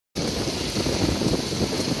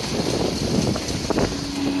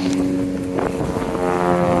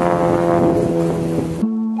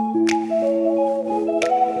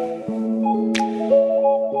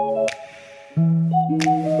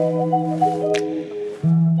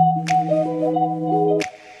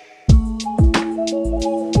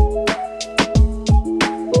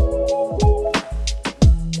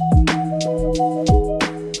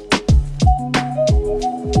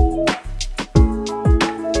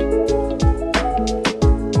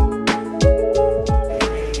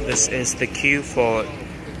This is the queue for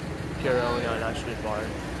Tayrona National Park.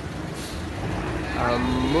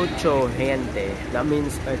 Mucho gente. That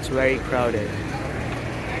means it's very crowded.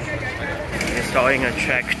 We're starting a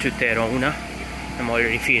trek to Tayrona. I'm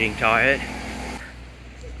already feeling tired.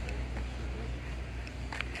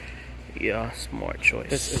 Yeah, smart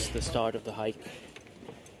choice. This is the start of the hike.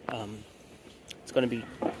 It's gonna be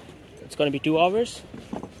 2 hours.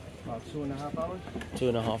 About 2.5 hours.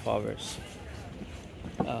 2.5 hours.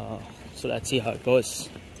 So let's see how it goes.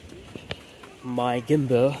 My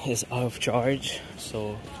gimbal is out of charge,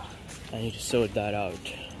 so I need to sort that out.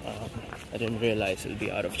 I didn't realize it'll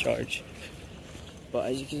be out of charge. But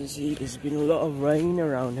as you can see, there's been a lot of rain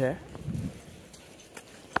around here.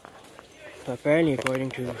 But apparently,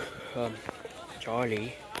 according to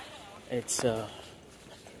Charlie, it's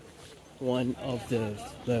one of the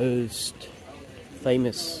most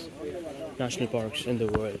famous national parks in the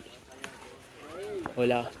world.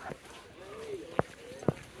 Hola.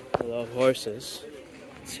 A lot of horses.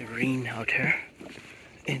 It's serene out here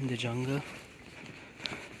in the jungle.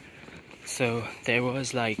 So there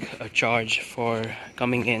was like a charge for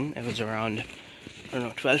coming in. It was around, I don't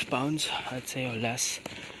know, 12 pounds, I'd say, or less.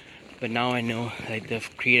 But now I know like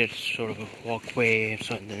they've created sort of a walkway,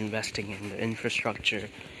 so they're investing in the infrastructure.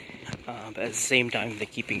 But at the same time, they're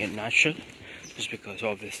keeping it natural, just because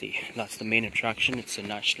obviously that's the main attraction. It's a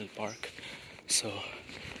national park, so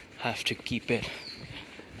have to keep it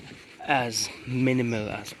as minimal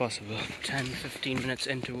as possible. 10-15 minutes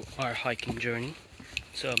into our hiking journey,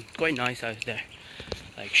 so quite nice out there,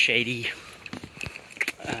 like shady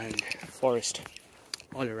and forest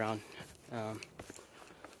all around.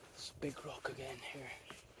 It's a big rock again here.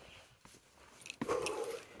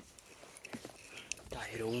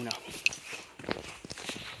 Tayrona.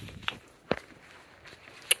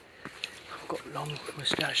 I've got a long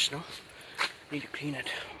moustache, no? Need to clean it.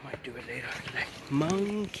 Might do it later today.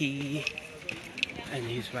 Monkey, and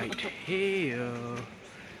he's right here.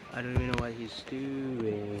 I don't even know what he's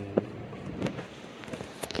doing.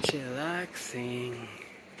 Chillaxing.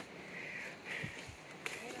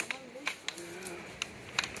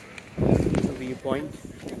 The viewpoint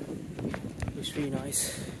looks really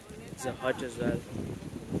nice. There's a hut as well,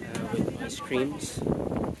 with ice creams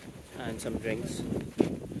and some drinks.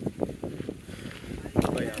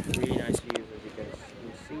 But yeah, really nice views as you guys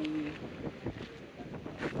can see.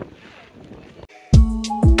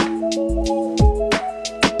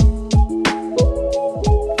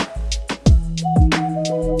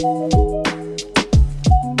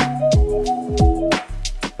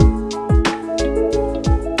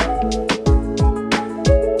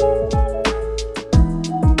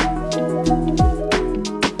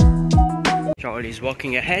 Charlie's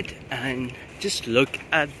walking ahead, and just look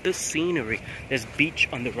at the scenery. There's beach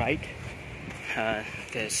on the right,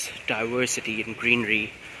 there's diversity and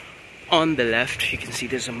greenery on the left. You can see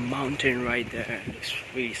there's a mountain right there. It looks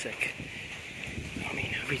really sick. I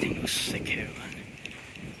mean, everything looks sick here, man.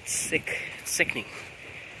 It's sick, it's sickening.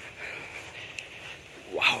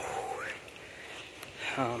 Wow.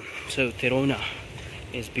 So Tayrona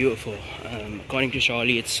is beautiful. According to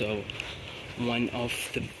Charlie, it's one of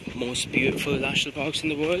the most beautiful national parks in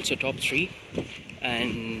the world, so top 3.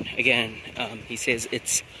 And again, he says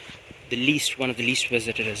it's one of the least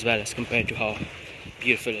visited as well, as compared to how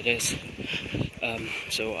beautiful it is.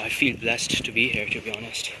 So I feel blessed to be here, to be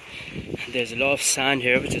honest. There's a lot of sand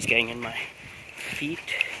here which is getting in my feet,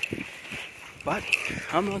 but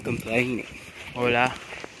I'm not complaining. Hola,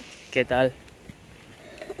 ¿qué tal?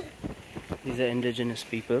 These are indigenous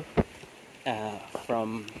people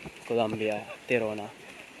from Colombia, Tayrona.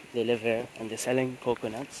 They live here and they're selling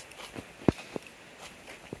coconuts.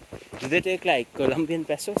 Do they take like Colombian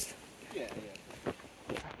pesos? Yeah.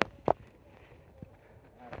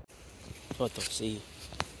 What to see.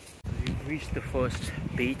 We've reached the first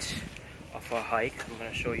beach of our hike. I'm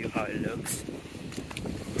gonna show you how it looks.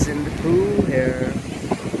 It's in the pool here.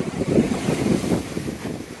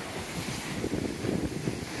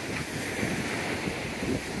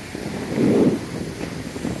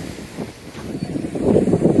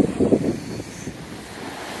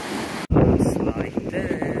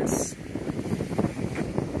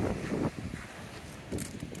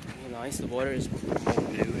 The water is more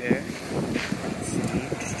blue here. See,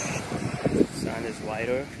 the sand is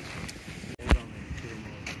wider.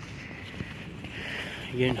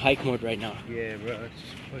 You're in hike mode right now. Yeah, bro.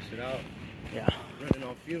 Just push it out. Yeah. Running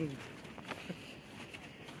on fumes.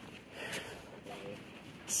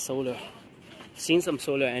 Solar. I've seen some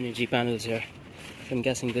solar energy panels here. I'm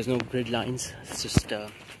guessing there's no grid lines. It's just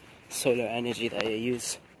solar energy that you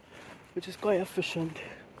use, which is quite efficient.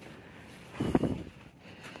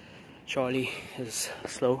 Charlie is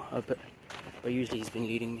slow a bit, but usually he's been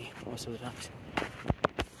leading me most of the times.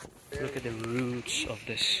 Look at the roots of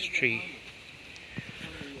this tree.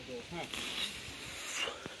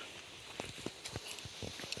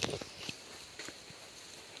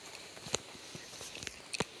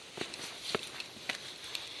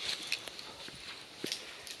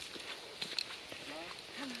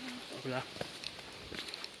 Hola.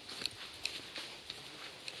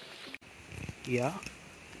 Yeah.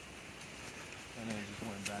 And then just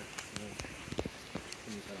went back to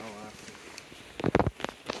Nicaragua.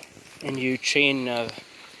 And you train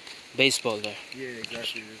baseball there? Yeah,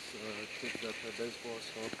 exactly. This kids that play baseball,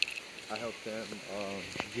 so I help them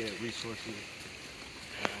get resources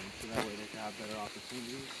so that way they can have better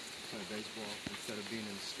opportunities to play baseball instead of being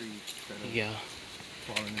in the street, instead of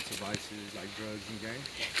falling into vices like drugs and gangs.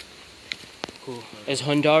 Cool. Is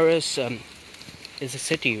Honduras is a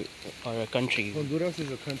city or a country? Honduras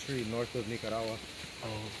is a country north of Nicaragua. Oh.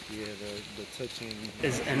 Yeah, the touching...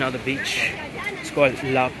 There's another beach. It's called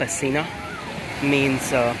La Piscina. Means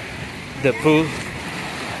the pool.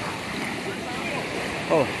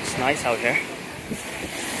 Oh, it's nice out here.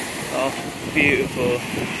 Oh, beautiful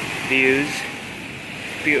views.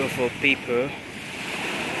 Beautiful people.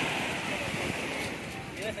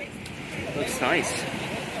 Looks nice.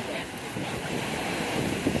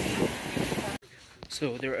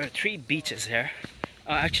 So there are 3 beaches here.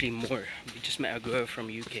 Actually more. We just met a girl from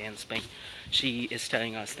UK and Spain. She is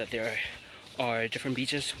telling us that there are different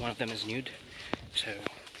beaches. One of them is nude. So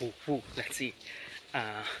let's see.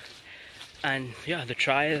 And yeah, the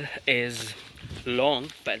trail is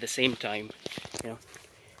long, but at the same time, you know,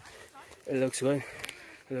 it looks good.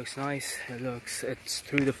 It looks nice. It's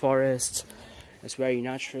through the forest. It's very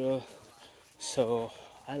natural. So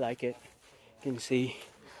I like it. You can see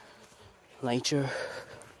nature,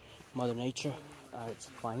 Mother Nature at its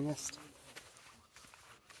finest.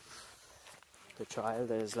 The trail,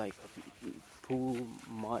 there's like a pool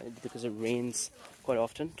mud because it rains quite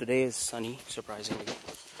often. Today is sunny, surprisingly.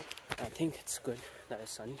 I think it's good that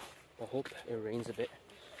it's sunny. I hope it rains a bit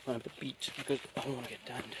on the beach because I don't want to get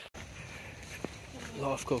tanned. A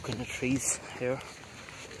lot of coconut trees here.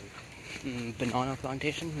 Banana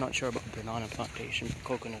plantation, not sure about banana plantation,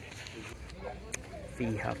 coconut.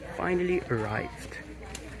 We have finally arrived.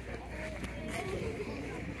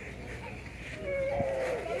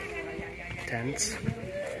 Tents.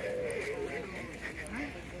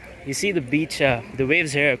 You see the beach, the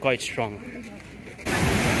waves here are quite strong.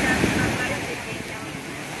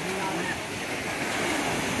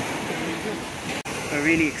 A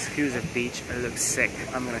really exclusive beach. It looks sick.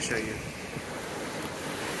 I'm gonna show you.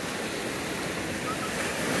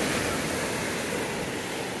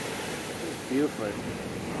 Beautiful.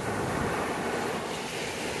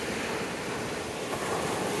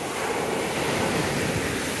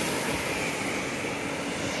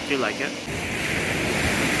 Do you like it?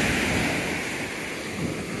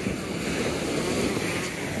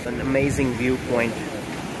 An amazing viewpoint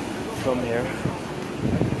from here.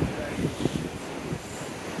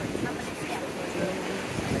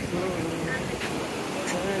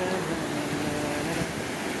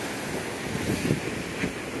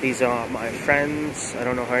 These are my friends. I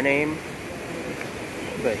don't know her name,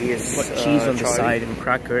 but he is put cheese on the Charlie. side and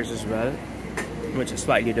crackers as well, which is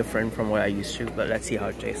slightly different from what I used to, but let's see how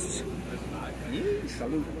it tastes.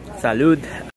 Salud. Salud.